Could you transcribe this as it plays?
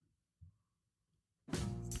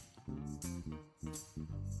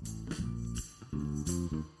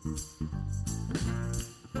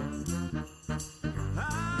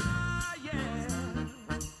Ah, yeah.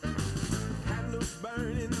 Candles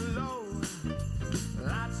burning low.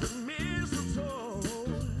 Lots of mistletoe.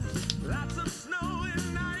 Lots of snow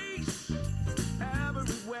and ice.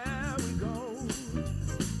 Everywhere we go.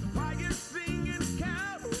 Choirs singing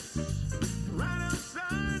carols right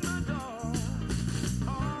outside my door.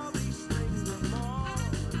 All these things and more.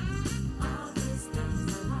 All these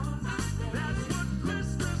things and more. That's what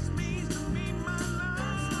Christmas means to me, my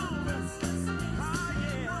love. Oh,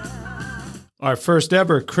 yeah. Our first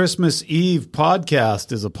ever Christmas Eve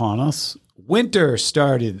podcast is upon us. Winter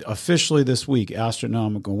started officially this week,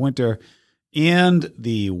 astronomical winter, and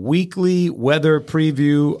the weekly weather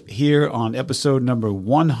preview here on episode number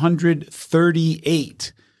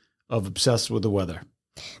 138 of Obsessed with the Weather.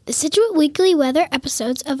 The Scituate Weekly Weather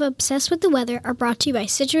episodes of Obsessed with the Weather are brought to you by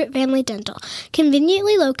Scituate Family Dental,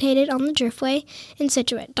 conveniently located on the Driftway in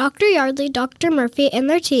Scituate. Dr. Yardley, Dr. Murphy, and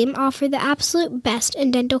their team offer the absolute best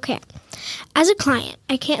in dental care. As a client,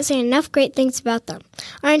 I can't say enough great things about them.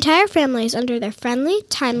 Our entire family is under their friendly,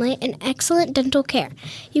 timely, and excellent dental care.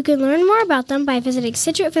 You can learn more about them by visiting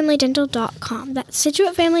ScituateFamilyDental.com. That's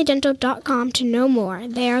ScituateFamilyDental.com to know more.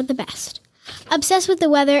 They are the best. Obsessed with the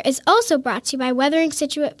Weather is also brought to you by Weathering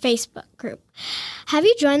Scituate Facebook group. Have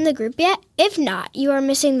you joined the group yet? If not, you are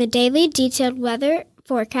missing the daily detailed weather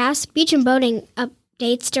forecast, beach and boating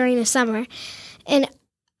updates during the summer, an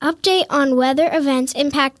update on weather events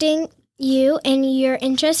impacting you and your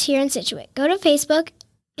interests here in Scituate. Go to Facebook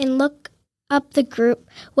and look up the group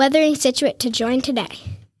Weathering Scituate to join today.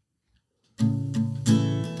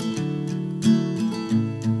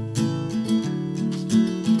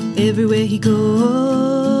 Everywhere he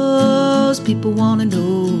goes, people want to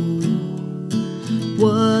know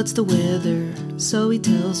what's the weather, so he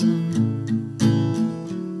tells them.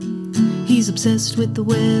 He's obsessed with the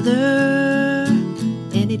weather,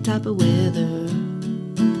 any type of weather,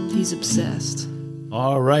 he's obsessed.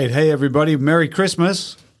 All right. Hey, everybody. Merry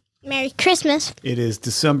Christmas. Merry Christmas. It is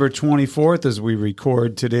December 24th as we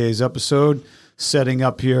record today's episode, setting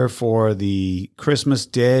up here for the Christmas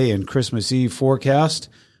Day and Christmas Eve forecast.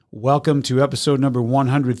 Welcome to episode number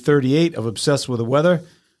 138 of Obsessed with the Weather.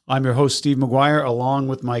 I'm your host, Steve Maguire, along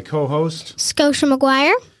with my co-host, Scotia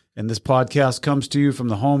Maguire. And this podcast comes to you from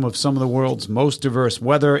the home of some of the world's most diverse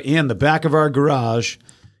weather and the back of our garage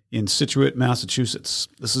in Scituate, Massachusetts.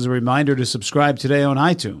 This is a reminder to subscribe today on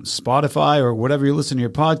iTunes, Spotify, or whatever you listen to your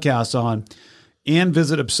podcasts on, and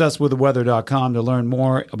visit obsessedwiththeweather.com to learn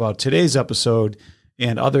more about today's episode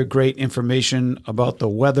and other great information about the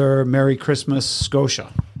weather. Merry Christmas,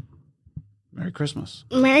 Scotia. Merry Christmas.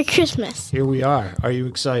 Merry Christmas. Here we are. Are you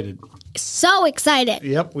excited? So excited.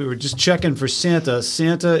 Yep, we were just checking for Santa.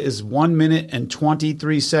 Santa is 1 minute and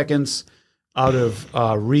 23 seconds out of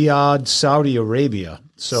Riyadh, Saudi Arabia.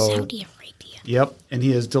 Saudi Arabia. Yep, and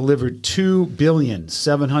he has delivered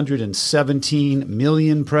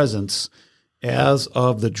 2,717,000,000 presents as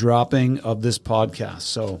of the dropping of this podcast.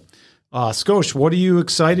 So, Scosh, what are you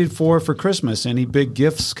excited for Christmas? Any big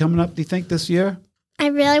gifts coming up, do you think, this year? I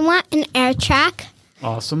really want an air track.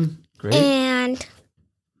 Awesome. Great. And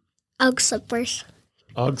Ugg slippers.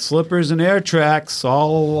 Ugg slippers and air tracks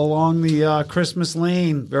all along the Christmas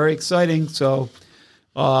lane. Very exciting. So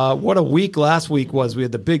what a week last week was. We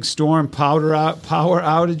had the big storm, power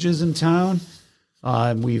outages in town.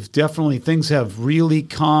 And things have really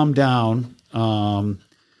calmed down. And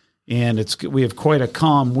we have quite a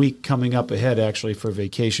calm week coming up ahead, actually, for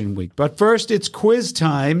vacation week. But first, it's quiz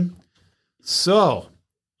time. So,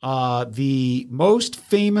 the most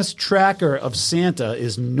famous tracker of Santa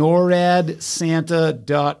is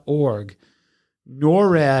NORADSanta.org.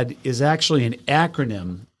 NORAD is actually an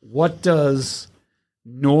acronym. What does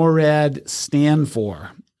NORAD stand for?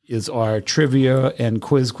 Is our trivia and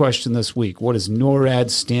quiz question this week. What does NORAD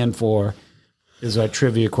stand for? Is our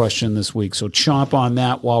trivia question this week. So chomp on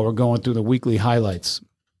that while we're going through the weekly highlights.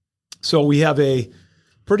 So we have a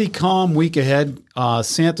pretty calm week ahead.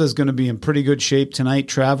 Santa's going to be in pretty good shape tonight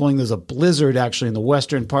traveling. There's a blizzard actually in the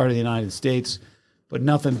western part of the United States, but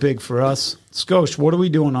nothing big for us. Scosh, what are we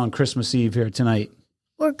doing on Christmas Eve here tonight?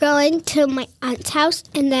 We're going to my aunt's house,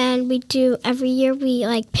 and then we do every year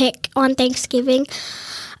we pick on Thanksgiving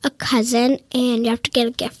a cousin, and you have to get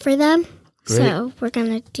a gift for them. Great. So we're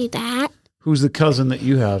going to do that. Who's the cousin that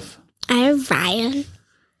you have? I have Ryan.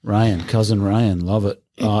 Ryan, cousin Ryan. Love it.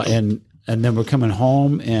 And then we're coming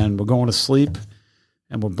home and we're going to sleep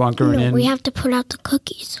and we're bunkering in. We have to put out the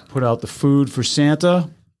cookies. Put out the food for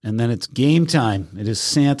Santa, and then it's game time. It is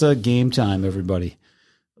Santa game time, everybody.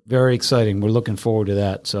 Very exciting. We're looking forward to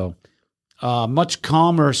that. So Much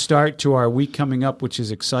calmer start to our week coming up, which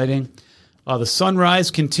is exciting. The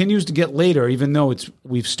sunrise continues to get later, even though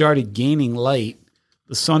we've started gaining light.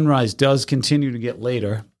 The sunrise does continue to get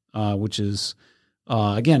later, which is,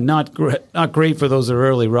 again, not great for those that are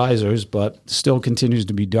early risers, but still continues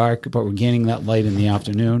to be dark, but we're gaining that light in the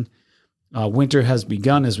afternoon. Winter has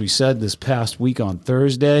begun, as we said, this past week on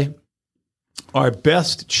Thursday. Our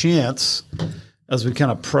best chance, as we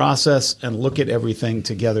kind of process and look at everything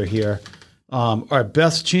together here, our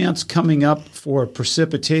best chance coming up for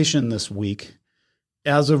precipitation this week,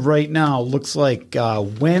 as of right now, looks like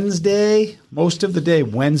Wednesday, most of the day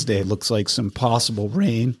Wednesday looks like some possible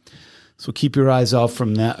rain. So keep your eyes out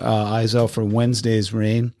from that. Eyes out for Wednesday's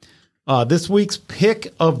rain. This week's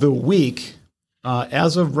pick of the week,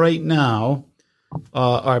 as of right now,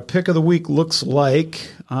 our pick of the week looks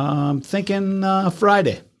like I'm thinking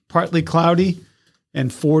Friday, partly cloudy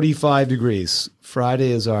and 45 degrees.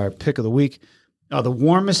 Friday is our pick of the week. The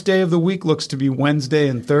warmest day of the week looks to be Wednesday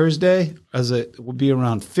and Thursday, as it will be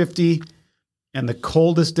around 50. And the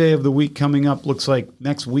coldest day of the week coming up looks like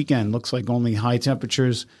next weekend, looks like only high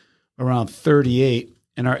temperatures around 38.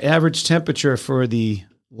 And our average temperature for the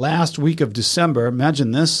last week of December,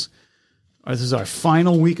 imagine this. This is our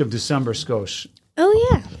final week of December, Scotia. Oh,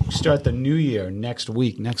 yeah. We start the new year next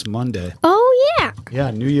week, next Monday. Oh, yeah.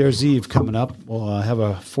 Yeah, New Year's Eve coming up. We'll have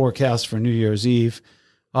a forecast for New Year's Eve.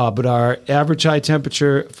 But our average high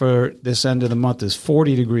temperature for this end of the month is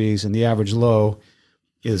 40 degrees, and the average low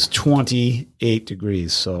is 28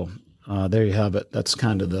 degrees. So there you have it. That's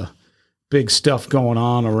kind of the big stuff going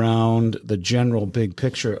on around the general big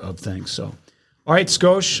picture of things. So, all right,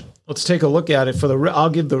 Scotia, let's take a look at it. I'll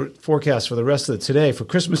give the forecast for the rest of today. For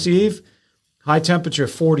Christmas Eve, high temperature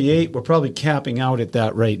 48. We're probably capping out at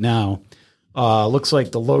that right now. Looks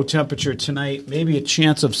like the low temperature tonight, maybe a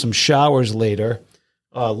chance of some showers later.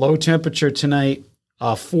 Low temperature tonight,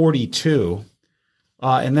 42.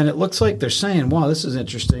 And then it looks like they're saying, wow, this is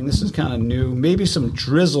interesting. This is kind of new. Maybe some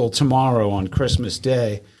drizzle tomorrow on Christmas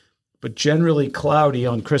Day, but generally cloudy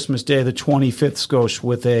on Christmas Day, the 25th, Scotia,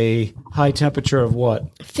 with a high temperature of what?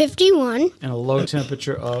 51. And a low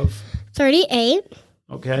temperature of? 38.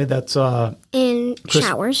 Okay, that's... And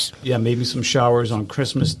showers. Yeah, maybe some showers on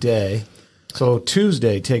Christmas Day. So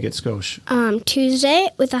Tuesday, take it, Scotia. Tuesday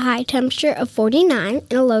with a high temperature of 49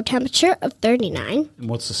 and a low temperature of 39. And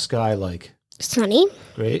what's the sky like? Sunny.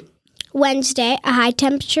 Great. Wednesday, a high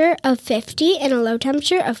temperature of 50 and a low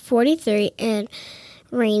temperature of 43 and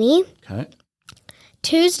rainy. Okay.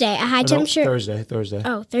 Tuesday, a high temperature... Thursday.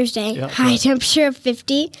 Oh, Thursday. Yeah, high temperature of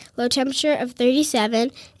 50, low temperature of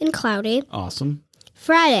 37 and cloudy. Awesome.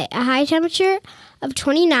 Friday, a high temperature of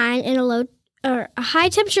 29 and a high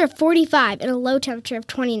temperature of 45 and a low temperature of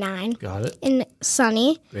 29. Got it. And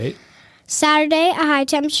sunny. Great. Saturday, a high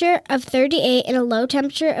temperature of 38 and a low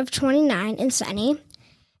temperature of 29 and sunny.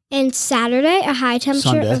 And Saturday, a high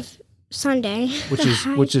temperature of Sunday,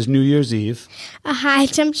 which is New Year's Eve. A high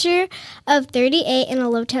temperature of 38 and a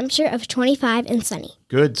low temperature of 25 and sunny.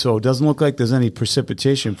 Good. So it doesn't look like there's any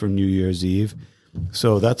precipitation for New Year's Eve.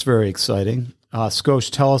 So that's very exciting.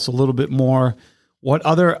 Scotia, tell us a little bit more. What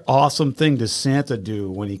other awesome thing does Santa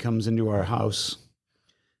do when he comes into our house?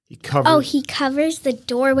 He covers the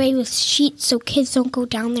doorway with sheets so kids don't go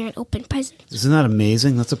down there and open presents. Isn't that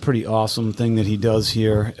amazing? That's a pretty awesome thing that he does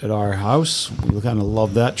here at our house. We kind of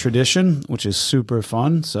love that tradition, which is super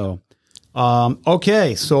fun. So,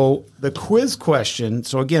 okay. So the quiz question.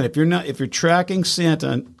 So again, if you're tracking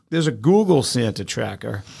Santa, there's a Google Santa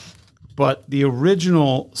tracker, but the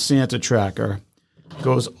original Santa tracker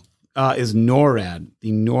is NORAD,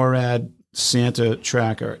 the NORAD Santa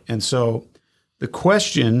tracker. And so the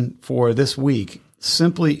question for this week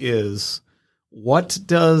simply is, what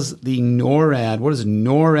does NORAD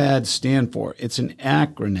stand for? It's an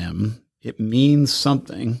acronym. It means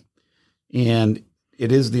something, and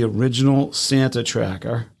it is the original Santa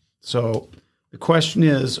tracker. So the question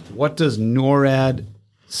is, what does NORAD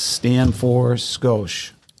stand for,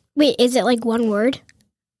 Scotia? Wait, is it like one word?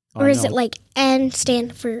 Or is it like N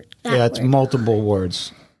stand for that Yeah, it's word? multiple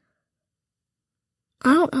words.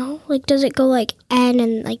 I don't know. Like, does it go like N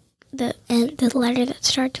and like the letter that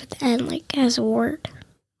starts with N, like as a word?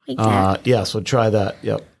 Like that? Yeah, so try that.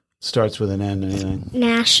 Yep. Starts with an N, anything.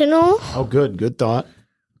 National? Oh, good. Good thought.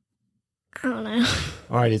 I don't know.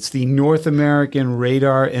 All right, it's the North American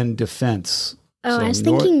Radar and Defense. Oh, So I was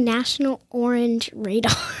thinking National Orange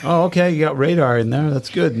Radar. Oh, okay. You got radar in there. That's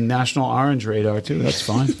good. National Orange Radar, too. That's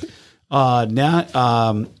fine.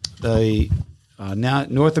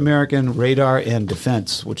 North American Radar and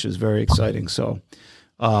Defense, which is very exciting. So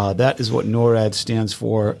That is what NORAD stands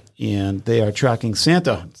for, and they are tracking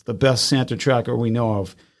Santa. It's the best Santa tracker we know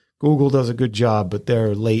of. Google does a good job, but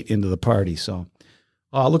they're late into the party. So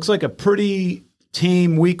looks like a pretty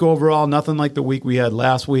tame week overall, nothing like the week we had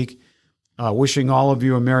last week. Wishing all of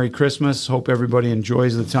you a Merry Christmas. Hope everybody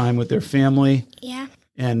enjoys the time with their family. Yeah.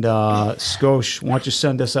 And Scosh, why don't you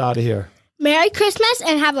send us out of here? Merry Christmas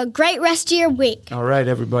and have a great rest of your week. All right,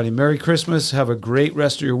 everybody. Merry Christmas. Have a great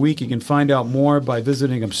rest of your week. You can find out more by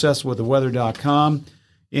visiting obsessedwiththeweather.com.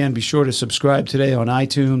 And be sure to subscribe today on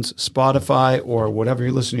iTunes, Spotify, or whatever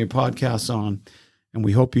you're listening to your podcasts on. And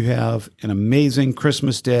we hope you have an amazing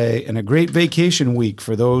Christmas day and a great vacation week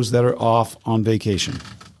for those that are off on vacation.